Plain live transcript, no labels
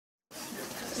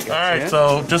Alright,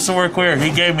 so just so we're clear,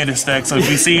 he gave me this deck, so if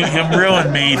you see him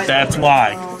ruin me, that's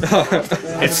why.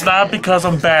 It's not because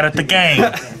I'm bad at the game.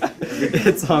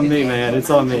 It's on me, man. It's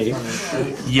on me.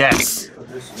 Yes.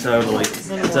 Totally.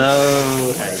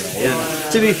 So,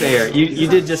 to be fair, you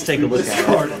did just take a look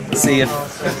at it. See if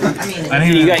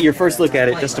you got your first look at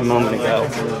it just a moment ago.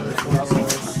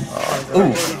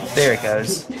 Ooh, there it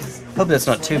goes. Hope that's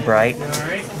not too bright.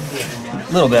 A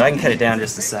little bit. I can cut it down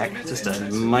just a sec. Just a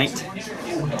mite.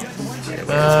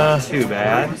 Too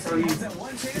bad.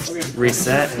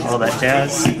 Reset, all that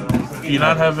jazz. Do you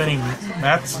not have any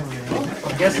mats?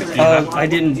 I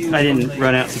didn't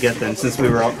run out to get them since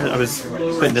I was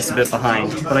putting this a bit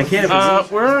behind. But I can't.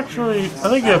 We're actually. I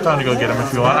think you have time to go get them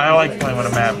if you want. I like playing with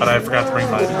a mat, but I forgot to bring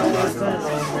mine.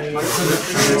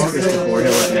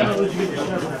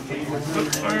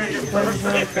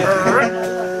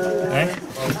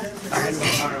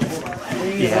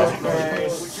 Yeah.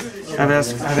 I've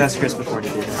asked Chris before to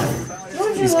do that.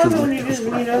 He's cool.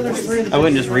 I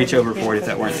wouldn't just reach over for it if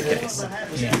that weren't the case.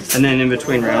 And then in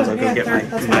between rounds, I'll go get mine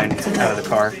out of the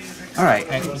car. All right.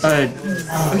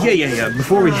 Oh yeah.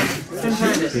 Before we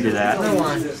do that,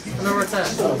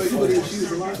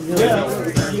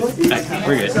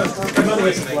 we're good.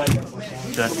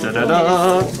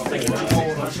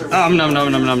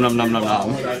 Nom.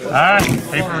 Alright,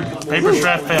 paper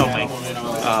strap failed me.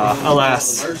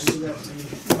 Alas.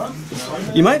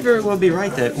 You might very well be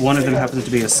right that one of them happens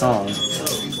to be a song.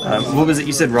 What was it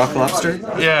you said, Rock Lobster?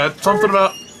 Yeah, it's something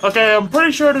about... Okay, I'm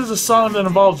pretty sure there's a song that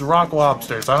involves rock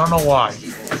lobsters. I don't know why.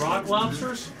 Rock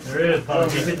lobsters? There is, by the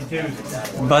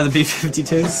B-52s. By the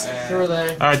B-52s? Who are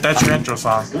they? Alright, that's your intro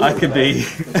song. I could be...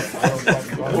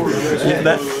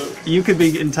 You could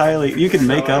be entirely... You could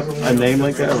make up a name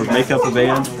like that, or make up a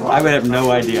band. I would have no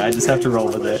idea. I just have to roll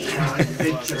with it.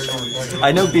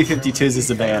 I know B-52s is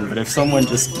a band, but if someone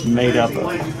just made up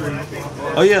a...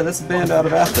 Oh yeah, that's a band out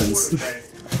of Athens.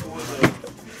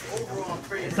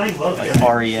 Like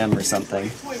REM or something.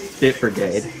 Bit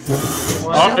Brigade.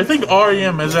 I think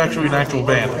REM is actually an actual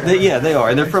band. Yeah, they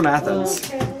are. They're from Athens.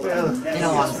 I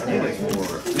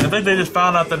think they just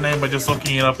found out the name by just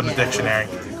looking it up in the dictionary.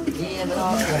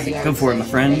 Go for it, my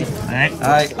friend. Alright.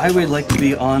 I would like to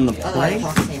be on the play.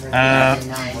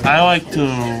 I like to...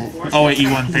 Oh wait,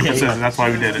 E1 paper scissors, that's why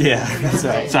we did it. Yeah, that's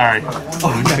right. Sorry.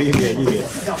 Oh no, you're good, you're good.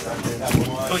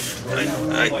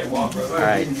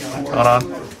 Alright. Hold on.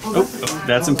 Oh,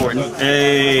 that's important.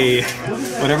 Hey!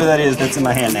 Whatever that is, that's in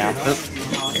my hand now. Oh.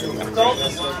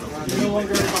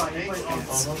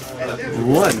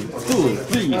 1, 2,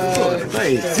 3, 4,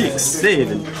 5, 6,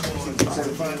 7.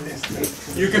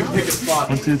 You can pick a spot.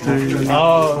 1, 2, 3.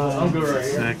 Oh, I'm good right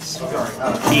here. 6, 8,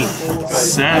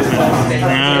 7.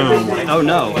 No. Oh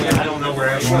no. I don't know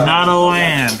where Not a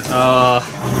land.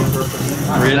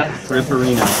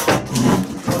 Ripperino.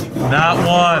 Not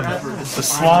one. The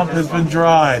swamp has been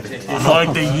dried.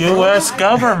 Like the U.S.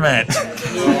 government.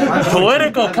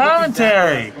 Political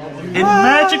commentary in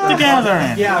Magic the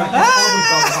Gathering.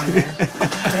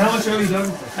 How much have you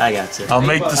done? I got you. I'll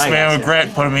make this man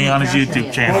regret putting me on his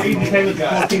YouTube channel. I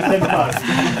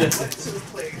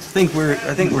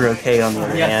think we're okay on the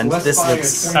other hand. This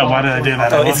looks. Oh, why did I do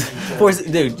that? Oh,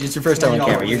 dude, it's your first time on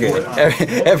camera. You're good.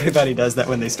 Everybody does that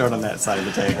when they start on that side of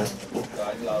the table.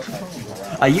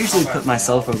 I usually put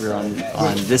myself over on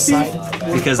this side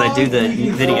because I do the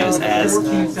videos as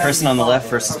person on the left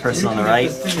versus person on the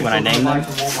right when I name them.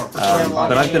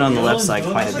 But I've been on the left side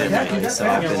quite a bit lately, so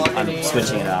I'm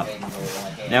switching it up.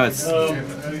 Now it's...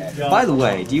 By the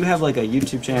way, do you have like a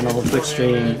YouTube channel, Twitch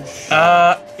stream,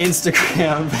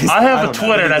 Instagram? Facebook? I have a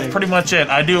Twitter, that's pretty much it.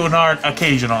 I do an art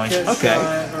occasionally. Okay.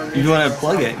 If you want to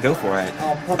plug it, go for it.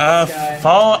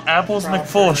 Follow Apples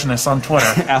McFoolishness on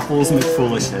Twitter. Apples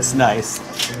McFoolishness, nice.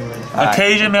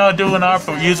 Occasionally I'll do an art,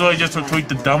 but usually just retweet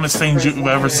the dumbest things you've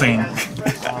ever seen.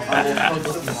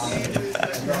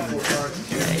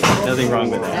 Nothing wrong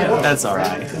with that. That's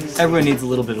alright. Everyone needs a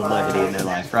little bit of levity in their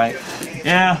life, right?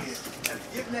 Yeah.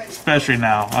 Especially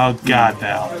now. Oh god,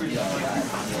 now.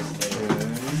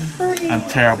 I'm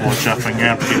terrible at shuffling. You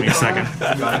have to give me a second.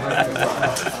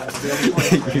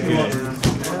 You're good.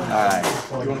 Alright.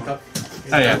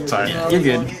 Oh yeah, sorry. You're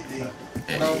good. 1,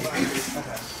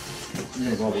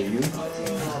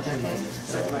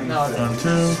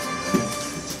 2,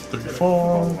 3,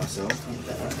 4,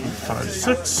 5,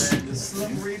 6,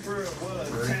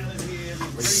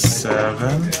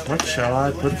 7. What shall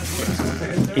I put?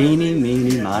 Eeny,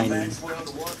 meeny, miny.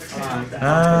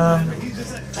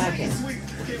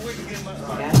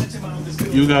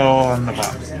 You go on the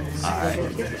bottom. Alright.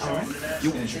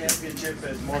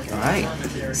 Alright,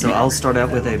 so I'll start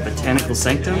out with a Botanical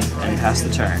Sanctum and pass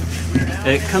the turn.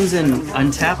 It comes in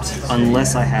untapped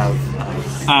unless I have...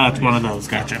 It's one of those,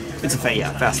 gotcha. It's a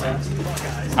fast lane.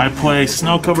 I play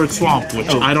Snow-Covered Swamp, which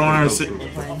I don't understand.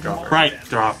 Right,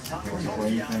 drop.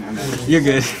 You're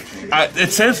good.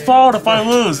 It's his fault if I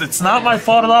lose. It's not my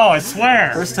fault at all, I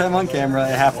swear. First time on camera,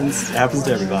 it happens to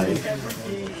everybody.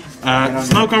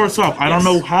 Snow-Covered Swamp. I don't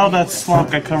know how that swamp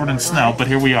got covered in snow, but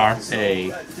here we are.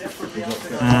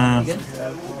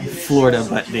 Florida,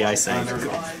 but the Ice Age.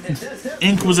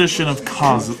 Inquisition of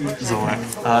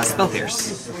Kozilek. Spell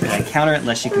Pierce. I counter it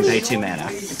unless you can pay 2 mana.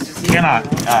 Cannot.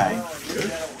 Alright.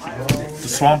 The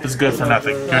swamp is good for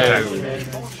nothing. Your turn.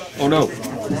 Oh no.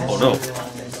 Oh no.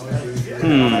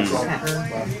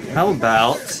 How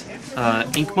about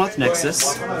Inkmoth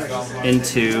Nexus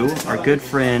into our good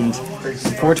friend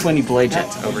 420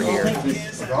 Blagent over here.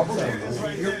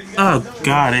 Oh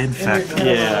god, Infect.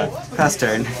 Yeah. Pass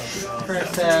turn.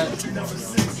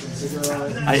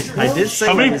 I did say...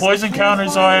 How many poison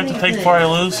counters do I have to take before I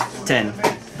lose? 10.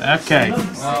 Okay.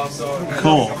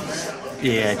 Cool.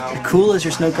 Yeah, cool as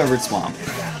your snow-covered swamp.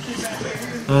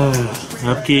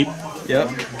 Upkeep.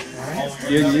 Yep.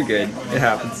 You're good. It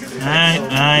happens.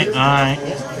 Alright.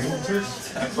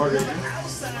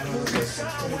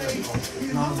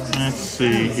 Let's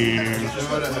see here.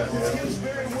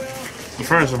 Well,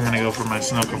 first I'm gonna go for my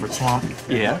snow-covered swamp.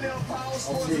 Yeah.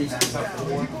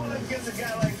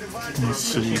 Let's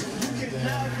see.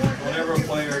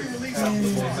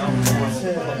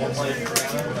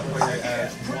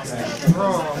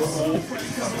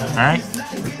 Alright.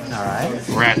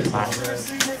 Rat pack.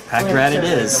 Pack rat it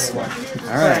is.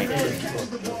 Alright.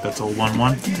 That's a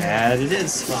 1/1. That it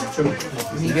is.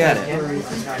 You got it.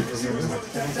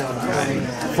 Alright.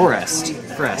 Forest.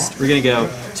 We're gonna go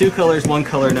 2 colors, 1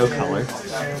 color, no color.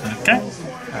 Okay.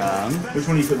 Which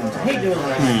one are you putting on top?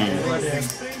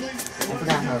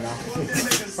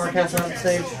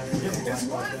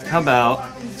 How about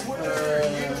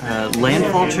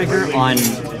landfall trigger on,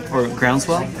 or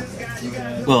groundswell?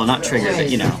 Well, not trigger, but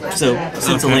you know. So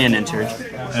since a land entered,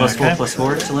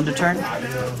 +4/+4 till end of turn.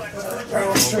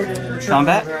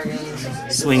 Combat.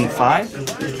 Swing 5.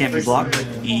 Can't be blocked.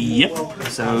 Yep.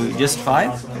 So just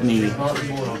 5. I need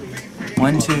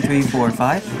 1, 2, 3, 4,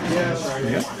 5.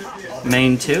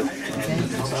 Main 2.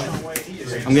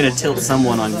 I'm gonna tilt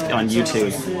someone on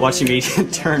YouTube watching me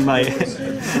turn my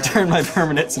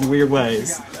permanents in weird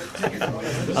ways.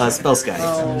 Spellskite.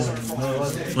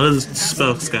 What does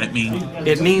Spellskite mean?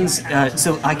 It means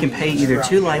so I can pay either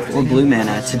 2 life or blue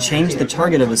mana to change the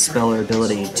target of a spell or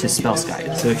ability to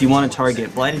Spellskite. So if you want to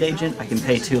target Blighted Agent, I can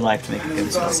pay 2 life to make it go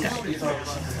to Spellskite.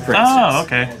 For instance. Oh,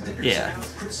 okay. Yeah,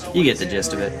 you get the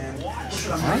gist of it.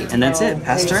 Alright, and that's it.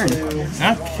 Pass turn.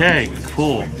 Okay,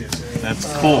 cool. That's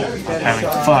cool. I'm having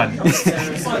fun.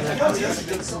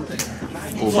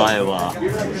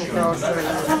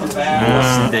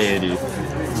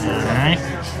 Alright.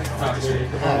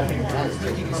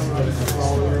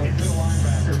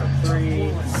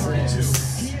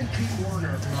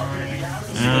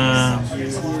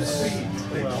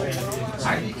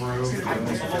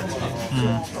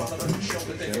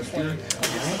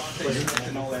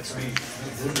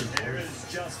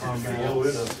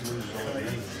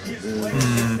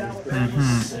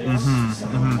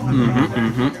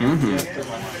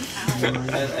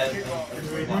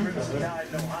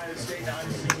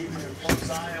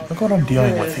 Look what I'm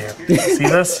dealing with here. See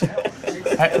this?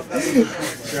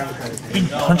 Being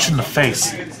punched in the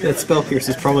face. That Spell Pierce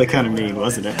is probably kind of mean,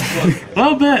 wasn't it? A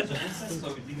little bit.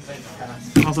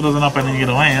 Also doesn't up I need to get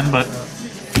a land, but...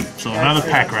 So another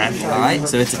pack rat. Alright,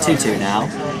 so it's a 2/2 now.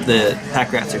 The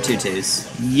pack rats are 2/2s.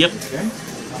 Yep.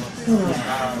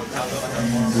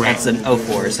 That's an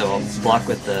 0/4, so I'll block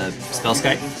with the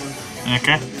Spellskite.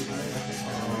 Okay.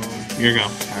 Here you go.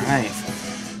 Alright.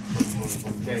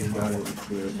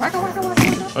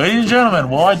 Ladies and gentlemen,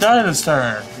 will I die this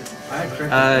turn?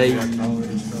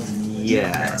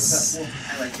 Yes.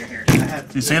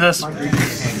 You see this?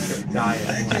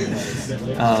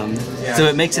 So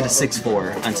it makes it a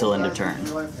 6/4 until end of turn.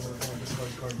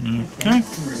 Okay.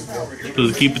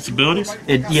 Does it keep its abilities?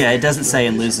 Yeah, it doesn't say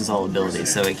and loses all abilities,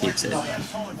 so it keeps it.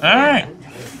 Alright.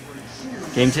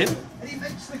 Game 2?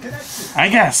 I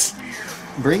guess.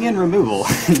 Bring in removal.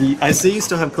 I see you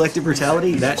still have Collective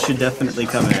Brutality. That should definitely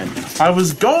come in. I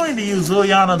was going to use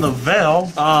Lilianas the Veil.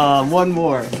 One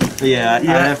more. But yeah,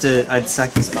 I'd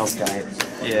sack the Spellskite.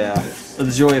 Yeah.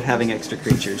 The joy of having extra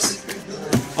creatures.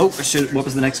 Oh, what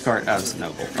was the next card? Oh, it was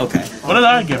Noble. Okay. What did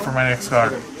I get for my next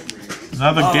card?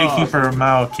 Another Gatekeeper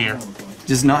Malakir.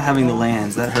 Just not having the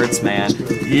lands, that hurts, man.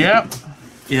 Yep.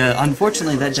 Yeah,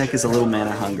 unfortunately that deck is a little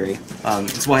mana hungry.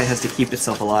 That's why it has to keep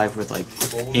itself alive with like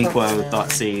Inquo,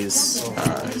 Thoughtseize,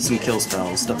 some kill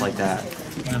spells, stuff like that.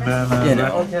 And then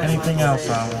anything else?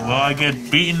 Will I get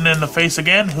beaten in the face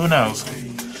again? Who knows?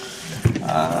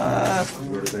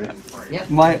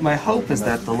 My hope is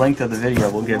that the length of the video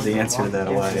will give the answer to that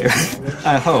away.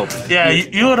 I hope. Yeah,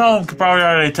 you at home could probably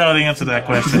already tell the answer to that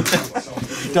question.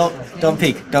 Don't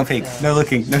peek. No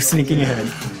looking. No sneaking ahead.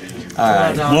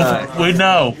 Alright. We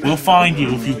know. We'll find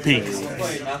you if you peek.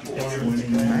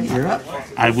 Alright, you're up.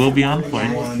 I will be on play.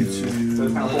 1, 2,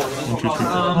 3, 4,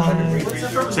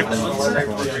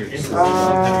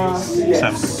 5,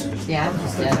 6, 7. Yeah.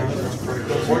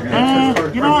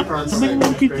 You know what? I think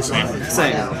we'll keep the same.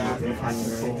 Same.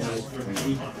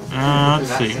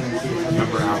 Let's see.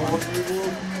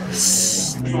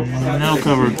 No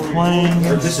covered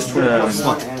plane.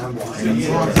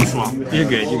 Swamp. You're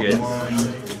good.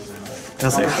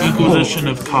 That's it. Inquisition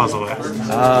of Kozilek.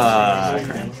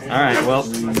 Alright, well,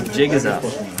 jig is up.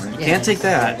 You can't take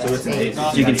that.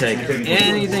 You can take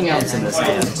anything else in this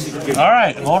hand.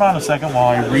 Alright, hold on a second while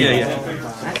I read it.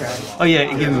 Yeah. Oh yeah,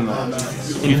 give him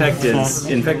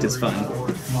Infect is fun.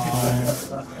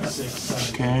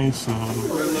 Okay, so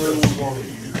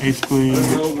basically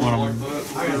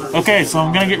okay, so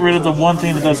I'm gonna get rid of the one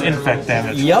thing that does infect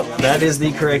damage. Yep, that is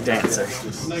the correct answer.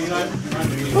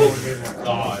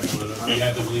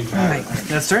 Alright,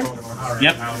 that's turn?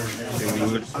 Yep.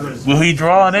 Will he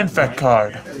draw an infect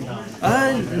card?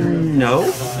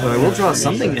 No, but I will draw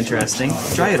something interesting.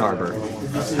 Dryad Arbor.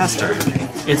 Pass turn.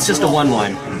 It's just a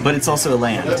 1/1, but it's also a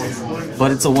land.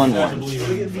 But it's a 1/1.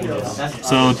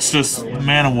 So it's just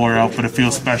Mana War Elf, but it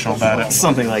feels special about it.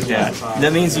 Something like that.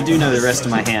 That means you do know the rest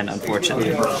of my hand,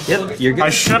 unfortunately. Yep, you're good. I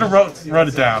should have wrote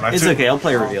it down. It's okay, I'll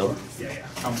play revealed.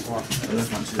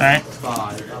 Alright.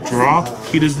 Draw.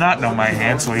 He does not know my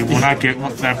hand, so he will not get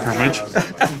that privilege.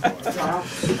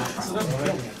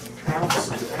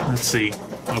 Let's see.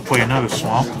 I'll play another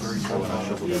swamp.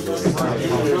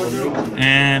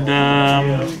 And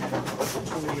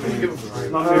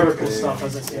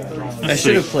I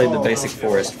should have played the basic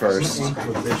forest first.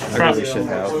 I really should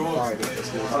have.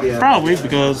 Probably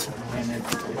because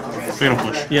Fatal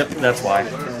Push. Yep, that's why.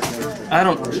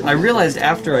 I realized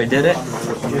after I did it,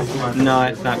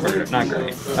 not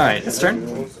great. Alright, it's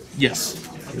turn? Yes.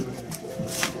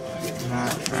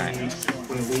 Alright.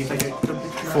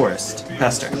 Forest.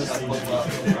 Pass turn.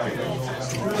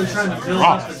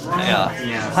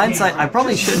 Yeah. Hindsight, I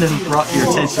probably shouldn't have brought your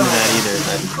attention to that either,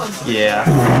 but yeah.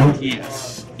 Yes.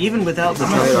 Even without the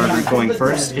Dryad Arbor going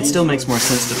first, it still makes more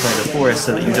sense to play the forest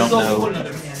so that you don't know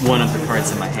one of the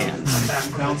cards in my hand.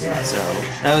 So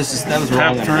that was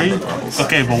wrong. Tap 3?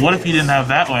 Okay, but what if you didn't have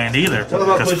that land either?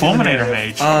 Because Fulminator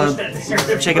Mage.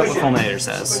 Check out what Fulminator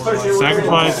says.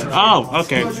 Sacrifice. Oh,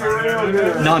 okay.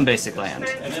 Non-basic land.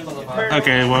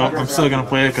 Okay, well, I'm still gonna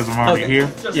play it because I'm already here.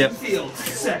 Yep.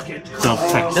 So,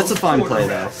 that's a fine play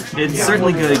though. It's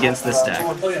certainly good against this deck.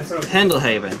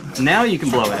 Pendlehaven. Now you can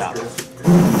blow it out.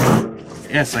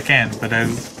 Yes, I can, but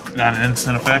that's not an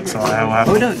instant effect, so I will have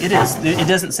to... Oh no, it is. It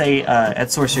doesn't say at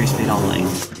sorcery speed only.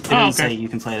 It doesn't say you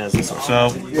can play it as a sorcerer.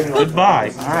 So,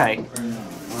 goodbye. Alright.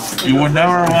 You were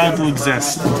never allowed to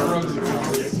exist.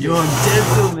 You are dead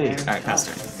to me. Alright, pass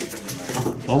turn.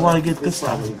 What will I get this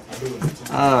time?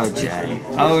 Oh, Jay.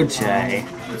 Oh, Jay.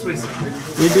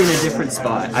 We'd be in a different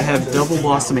spot. I have double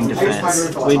blossoming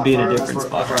defense. We'd be in a different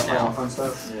spot right now. I'm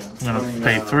gonna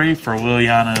pay 3 for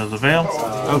Lilianas the Veil.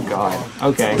 Oh god.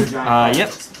 Okay.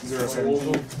 Yep.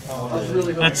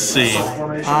 Let's see.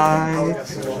 I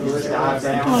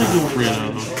get rid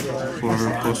of for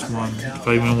 +1 if I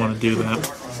even want to do that.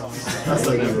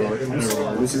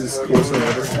 This is the coolest thing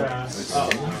ever.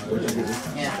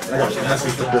 I got to ask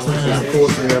you for Christmas. This is the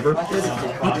coolest thing ever.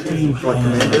 Like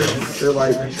Commander, they're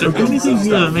like. Is there anything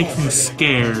here that makes me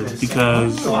scared?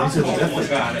 Because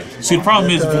see, the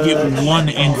problem is if you get one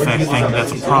infect thing,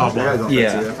 that's a problem.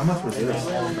 yeah.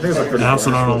 I also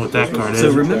don't know what that card is.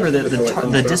 So remember that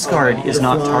the discard is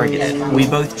not targeted. We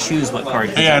both choose what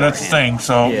card. Yeah, that's the thing.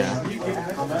 So, yeah.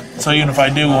 So even if I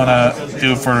do want to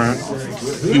do it for,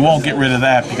 you won't get rid of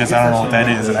that because I don't know what that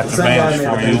is, and that's advantage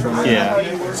for you. Yeah.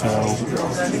 So,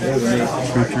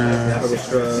 creature.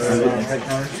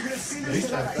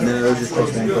 No, just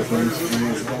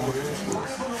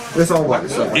this all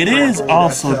works. It is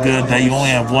also good that you only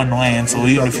have one land, so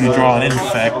even if you draw an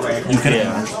infect, you can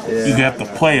you have to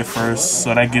play it first.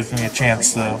 So that gives me a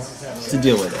chance to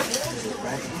deal with it.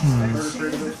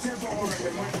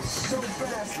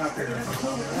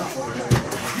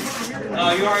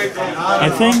 I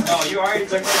think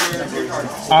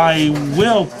I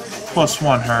will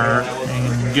 +1 her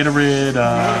and get rid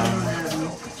of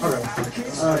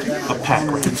a pack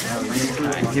rat.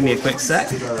 Alright, give me a quick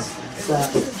sec.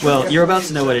 Well, you're about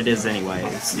to know what it is anyway.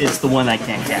 It's the one I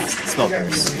can't cast. Spell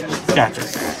curse. Gotcha.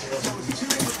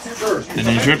 And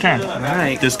it's your turn.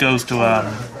 Alright. This goes to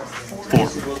 4.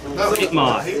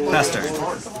 Ikma, fast turn.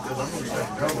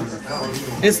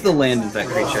 It's the land infect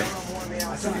creature.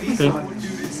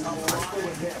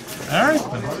 Alright.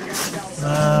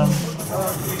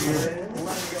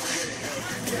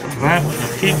 That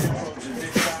keep.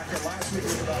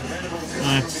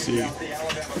 Let's see.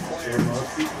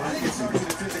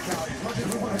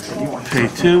 Pay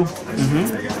 2.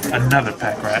 Another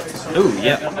pack rat. Ooh,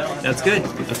 yep. That's good.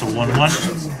 That's a 1/1.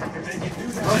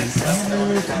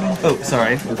 Oh,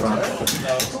 sorry. Oh,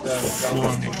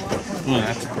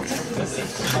 that's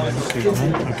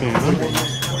okay.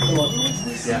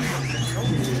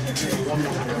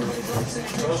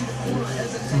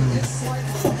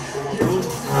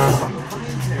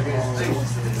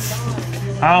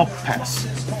 I'll pass.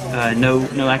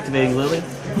 No activating Lily?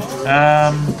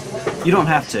 You don't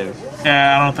have to.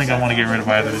 Yeah, I don't think I want to get rid of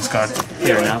either of these cards.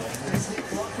 Fair enough.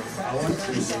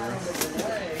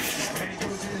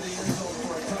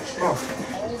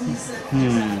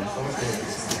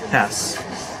 Pass.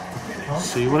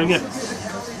 See what I get.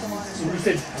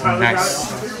 Nice.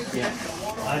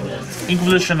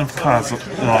 Inquisition of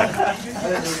Kozilek.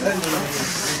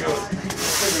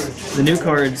 The new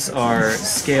cards are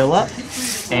Scale Up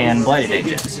and Blighted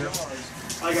Agent.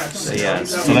 So yeah.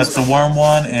 So that's the worm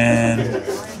one and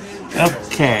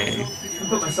okay.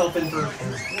 Put myself in for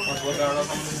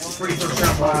pretty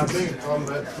first round.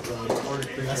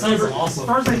 That sounds awesome. As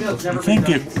far as I know, never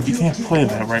You can't play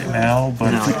that right now,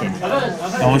 but No, I can't.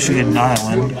 I wish you get an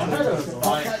island.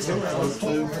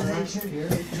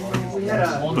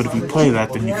 But if you play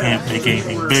that, then you can't make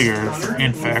anything bigger for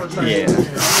Infect. Yeah.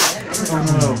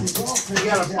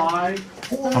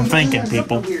 I'm thinking,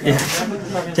 people. Yeah.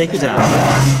 Take your time.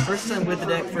 First time with the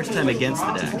deck, first time against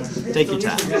the deck. Take your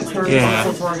time. Yeah.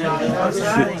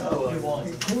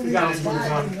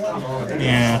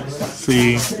 Yeah.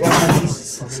 See.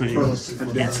 Against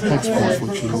Hexforce,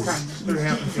 which is.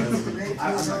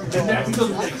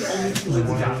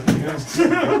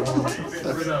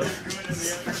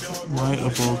 Light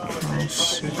of all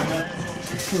cross.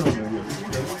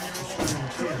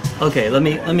 Okay, let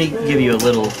me give you a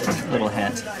little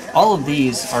hint. All of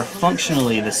these are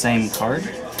functionally the same card.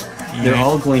 They're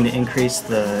all going to increase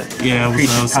the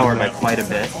creature's power by quite a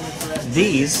bit.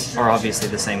 These are obviously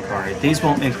the same card. These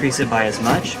won't increase it by as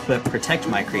much, but protect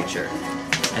my creature.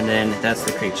 And then that's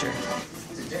the creature.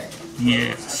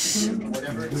 Yes.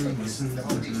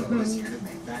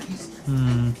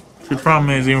 The problem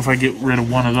is, even if I get rid of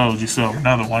one of those, you still have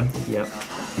another one. Yep.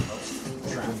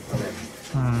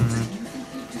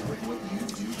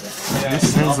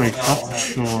 This is a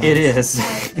tough choice. It is.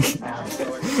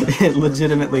 It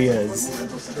legitimately is.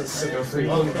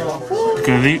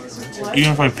 Because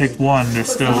even if I pick one, there's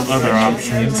still other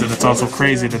options, and it's also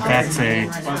crazy that that's a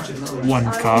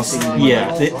 1 cost.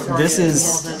 Yeah, this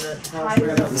is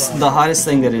the hottest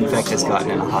thing that Infect has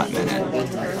gotten in a hot minute.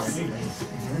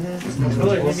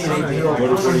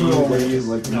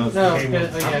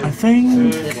 I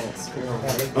think.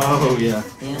 Oh, yeah.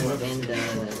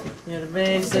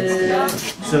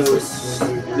 So,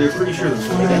 they're pretty sure that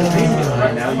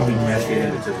right now you can cascade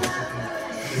into 2.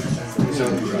 So,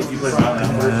 if you play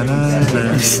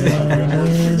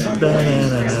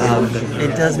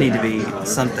It does need to be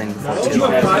something for 2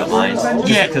 don't mind.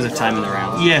 Yeah. Because of time in the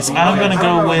round. Yes, I'm gonna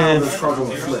go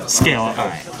with Scale Up.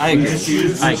 Alright, I agree.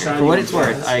 For what it's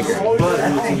worth, I agree.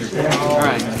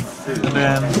 Alright. And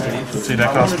then, let's see,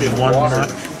 that costs me 1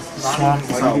 swamp.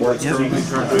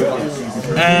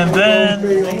 And then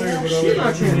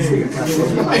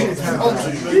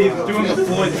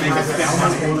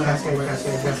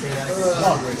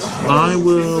I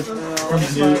will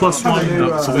 +1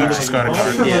 up, so we each discard a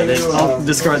card. Yeah, I'll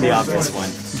discard the obvious one.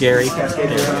 Gary. There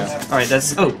we go. Alright,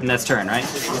 that's and that's turn, right?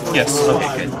 Yes.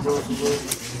 Okay, good.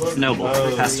 Noble,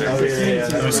 pass turn.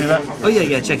 Let me see that. Oh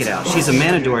yeah, check it out. She's a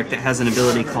mana dork that has an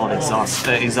ability called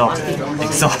Exhausted.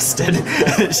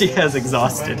 She has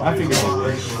Exhausted.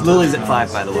 Lily's at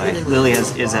 5, by the way. Lily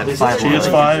is at 5. She is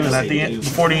 5, and at the end,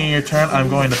 before the end of your turn, I'm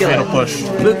going to Fatal Push.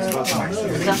 Boop.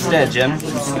 It's dead, Jim.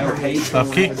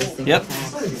 Upkeep. Yep.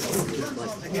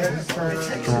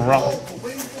 Draw.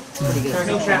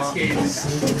 No cascades.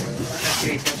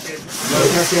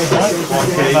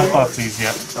 Not Thoughtseize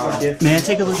yet. May I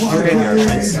take a look at your graveyard,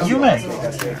 please? You may.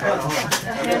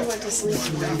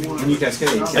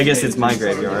 I guess it's my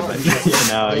graveyard, but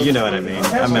you know what I mean.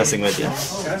 I'm messing with you.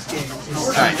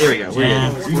 Alright, here we go.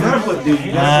 We're good. You gotta put, dude,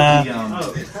 you gotta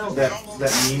put that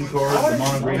meme card, the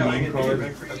mono green meme card, the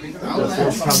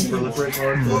force comes proliferate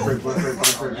card,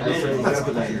 proliferate. You gotta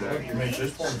put that in your deck.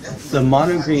 The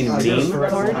mono green meme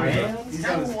card?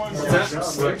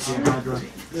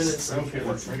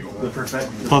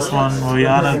 +1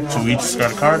 Liliana to each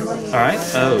discard card. Alright.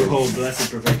 Oh. Behold, blessed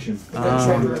perfection.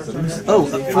 Phyrexian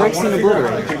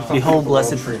Obliterator. Behold,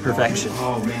 blessed for perfection.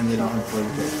 Oh man, they don't have play.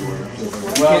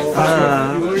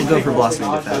 We'll go for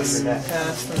Blossoming Defense.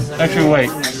 Actually, wait.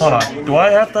 Hold on. Do I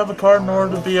have to have a card in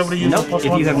order to be able to use Nope, the +1?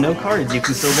 if you have no cards, you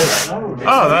can still do it.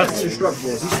 Oh, that's...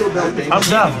 I'm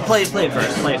down. Play it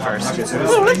first. Play it first.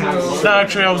 No,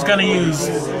 actually, I was going to use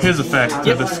his effect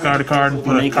to discard a card and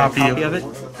put a Make copy of of it.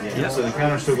 So the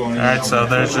counter's still going in. Alright, so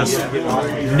there's just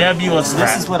nebulous This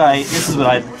rat. is what I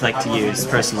like to use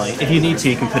personally. If you need to,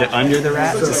 you can put it under the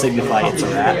rat to signify it's a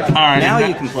rat. Alright, Now and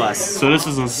you can plus. So this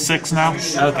is a 6 now.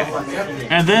 Okay.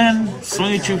 And then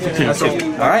swing at you for 2.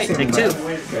 All right, take 2.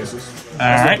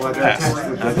 Alright, pass.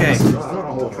 Okay.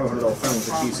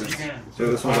 So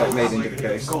this one's like made into the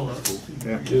case.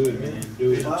 Yeah. Do it, man.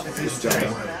 Do it. Just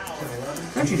jump.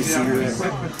 Can't you just see your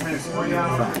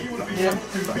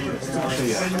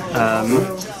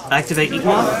Activate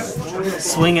Eatmoth.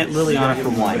 Swing at Liliana for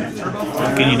 1.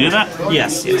 Can you do that?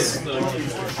 Yes.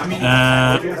 Can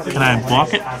I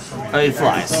block it? It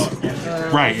flies.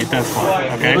 Right, it does fly.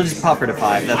 Okay. We'll just pop her to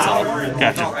 5. That's all.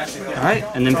 Gotcha. All right,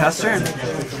 and then pass turn.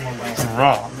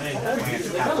 Raw.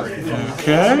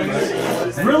 Okay.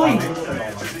 Really?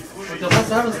 3.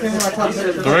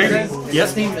 Yep.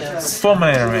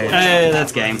 Fulminator Mage. Hey,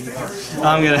 that's game.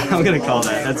 I'm gonna call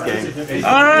that. That's game.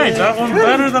 Alright, that one's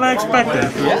better than I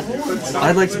expected. Yeah.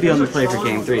 I'd like to be on the play for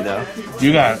game 3 though.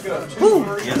 You got it.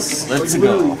 Yes. Let's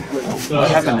go. What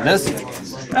happened to this?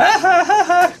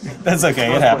 That's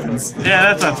okay. It happens. Yeah,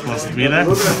 that's not supposed to be there.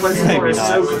 Maybe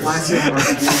not.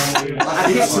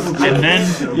 And then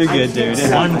You're good, dude. It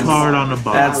one happens. card on the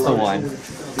bottom. That's the one.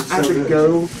 actually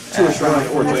go to a shrine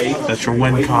or wait. That's your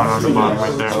win card on the bottom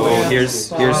right there. Oh, here's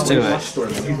to it.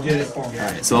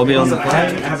 Alright, so I'll be on the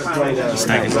play.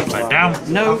 Snake is upside down.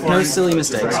 No silly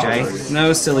mistakes, Jay.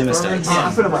 No silly mistakes.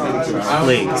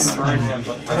 Please.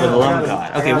 For the love of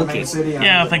God. Okay, we'll keep.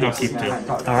 Yeah, I think I'll keep 2.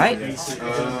 Alright.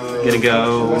 Gonna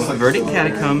go Verdant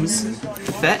Catacombs,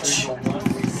 fetch.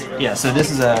 Yeah, so this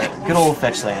is a good old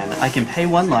fetch land. I can pay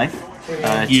 1 life.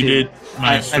 You did I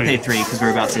minus 3. pay 3 because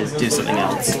we're about to do something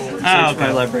else. Ah, Search my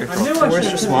okay. library for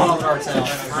Forest or Swamp.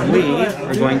 We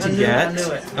are going to get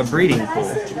a breeding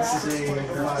pool.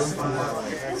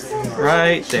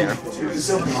 Right there. This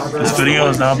video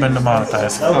has now been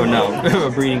demonetized. Oh no, a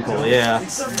breeding pool, yeah.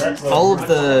 All of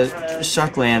the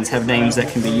shock lands have names that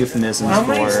can be euphemisms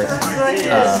for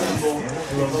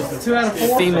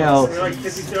female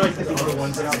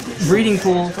breeding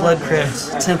pool, blood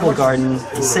crypt, temple garden,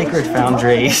 sacred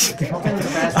foundry,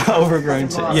 overgrown.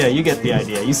 Yeah, you get the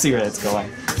idea. You see where it's going.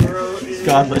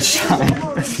 Godless shrine.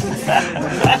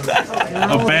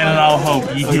 Abandon all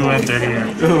hope, ye who enter here.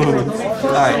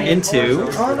 Alright, into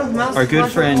our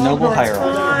good friend Noble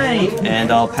Hieron.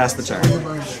 And I'll pass the turn.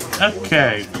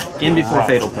 Okay. In before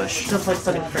Fatal Push.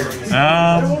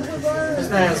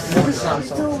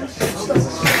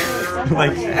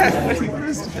 Like,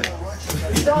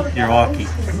 You're lucky.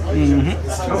 I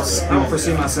don't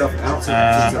foresee myself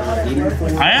outside.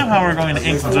 I am, however, going to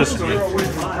Inquisition you.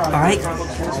 alright.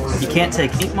 You can't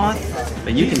take Ink Moth,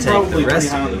 but you can take the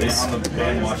rest of these.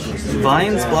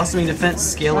 Vines, Blossoming Defense,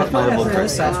 scale up my level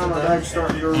first. Alright,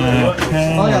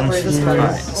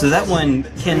 so that one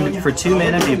can, for 2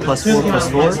 mana, be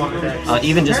 +4/+4.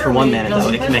 Even just for 1 mana, though,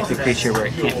 it can make the creature where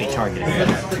it can't be targeted.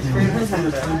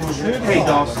 Hey,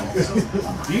 Dawson.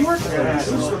 Do you work at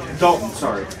Dalton?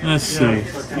 Sorry. Let's see.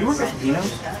 Do you work at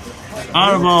Pino's?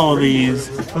 Out of all of these,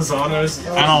 I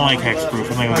don't like Hexproof.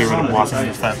 I think I'll get rid of Blossoming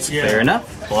Defense. Fair enough.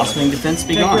 Blossoming Defense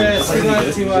be gone.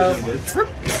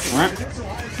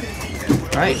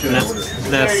 Alright, and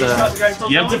that's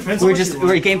Yep.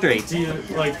 we're at game 3.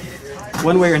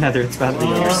 One way or another, it's about to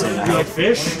be over soon. I hope.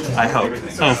 Fish? I hope.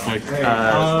 Hopefully.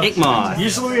 Ink Moth.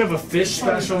 Usually we have a fish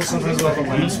special, sometimes we have a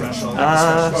lamb special.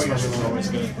 Special is always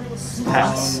good.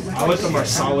 Pass. I like the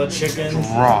marsala chicken.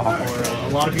 Raw. Or, a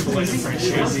lot of people like the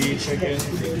francese chicken.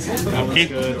 That one's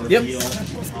good. Or Yep. veal.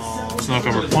 Snuck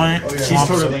over point. Cheese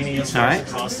tortellini. That's what Alright. it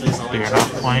costs. I like They're not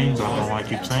planes. I don't know why I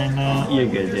keep saying that. You're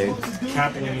good, dude.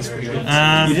 Captain is pretty good.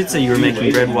 You did say you were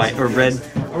making red, white, or red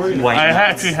white. I knights.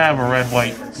 actually have a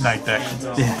red-white knight deck.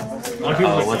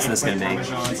 Oh, what's this gonna be?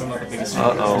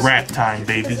 Uh-oh. Rat time,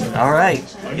 baby. Alright,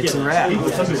 it's a rat.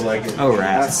 Oh,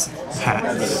 rats.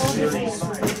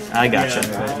 I gotcha.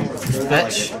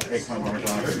 Fetch.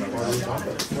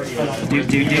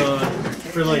 Do.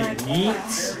 For like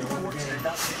meat.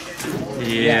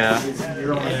 Yeah.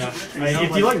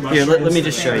 If you like Here, let me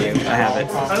just show you. I have it.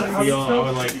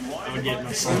 I would get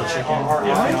myself a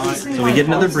chicken. So we get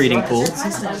another breeding pool.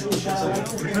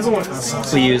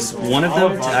 We use one of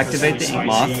them to activate the Ink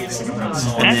Moth,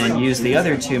 and then use the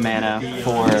other 2 mana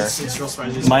for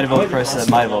Might of Old Crosa,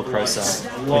 Might of Old Crosa,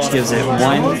 which gives it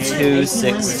 1, 2,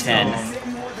 6, 10.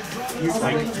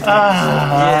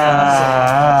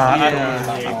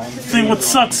 See, what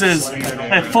sucks is I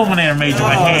have Fulminator Mage in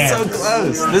my hand. So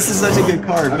close! This is such a good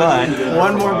card, but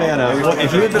 1 more mana.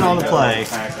 If you had been on the play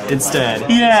instead.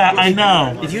 Yeah, I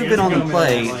know. If you had been on the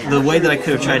play, the way that I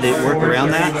could have tried to work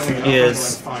around that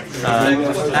is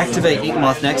activate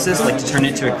Inkmoth Nexus, like to turn it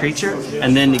into a creature,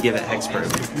 and then to give it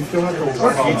Hexproof.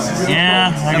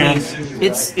 Yeah, I I guess. mean,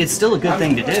 it's still a good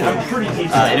thing to do,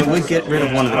 and it would get rid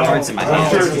of one of the cards in my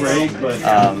hand. Good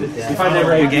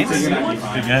game.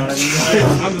 Again.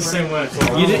 I'm the same way.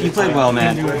 You played well,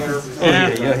 man.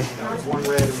 Yeah.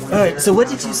 Alright, so what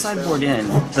did you sideboard in?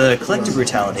 The Collective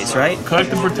Brutalities, right?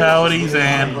 Collective Brutalities,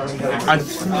 and I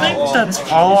think that's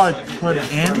all I put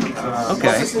in.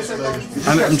 Okay.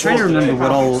 I'm trying to remember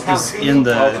what all is in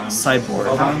the sideboard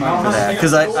for that.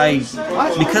 Because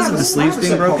because of the sleeves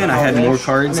being broken, I had more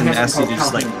cards and asked you to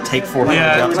just like take 4 cards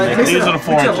out to make Yeah, it. these are the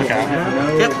 4 I took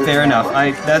out. Yep, fair enough.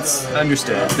 That's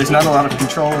understood. There's not a lot of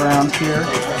control around here.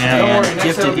 Yeah. And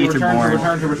Gifted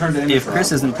Aetherborn, if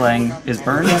Chris isn't playing his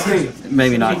burn,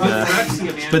 maybe not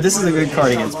but this is a good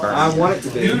card against burn.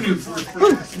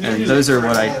 And those are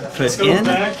what I put in.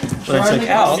 What I took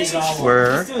out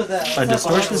were a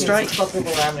Distortion Strike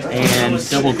and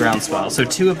double ground spell. So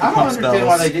 2 of the pump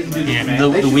spells,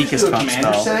 the weakest pump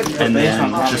spell, and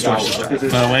then Distortion Strike.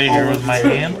 By the way, here was my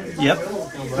hand. Yep.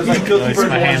 It's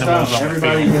my hand that was on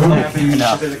the field.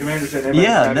 Enough.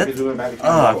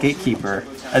 Yeah, Gatekeeper.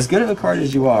 As good of a card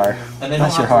as you are,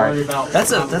 bless your heart.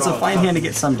 That's a fine hand to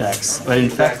get some decks, but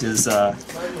Infect is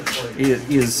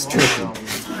tricky.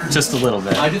 Just a little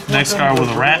bit. Next card with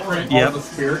a rat. Yep.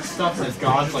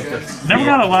 Never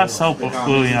got a last hope of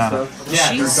Liliana.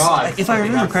 She's, if I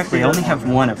remember correctly, I only have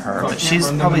 1 of her, but she's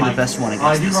probably the best one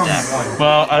against this deck.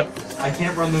 Well, I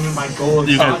can't run them in my goal.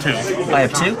 you got 2. I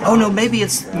have 2? Oh no, maybe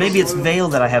it's Veil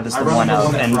that I have as the 1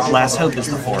 of, and Last Hope is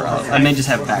the 4 of. I may just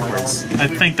have it backwards. I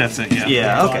think that's it, yeah.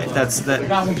 Yeah, okay, that'll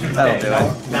do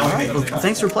it. Alright, well,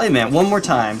 thanks for playing, man. One more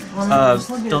time.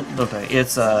 Okay,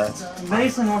 it's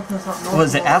what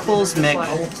is it? Apples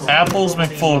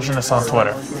make Foolishness on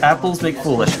Twitter. Apples make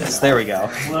foolishness. There we go.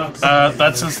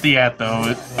 That's just the at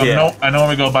though. Yeah. I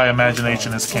normally go by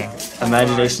Imagination is King.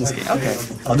 Imagination's game. Okay,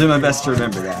 I'll do my best to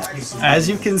remember that. As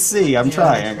you can see, I'm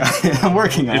trying. I'm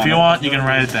working on it. If you want, you can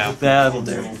write it down. That'll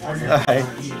do. Alright.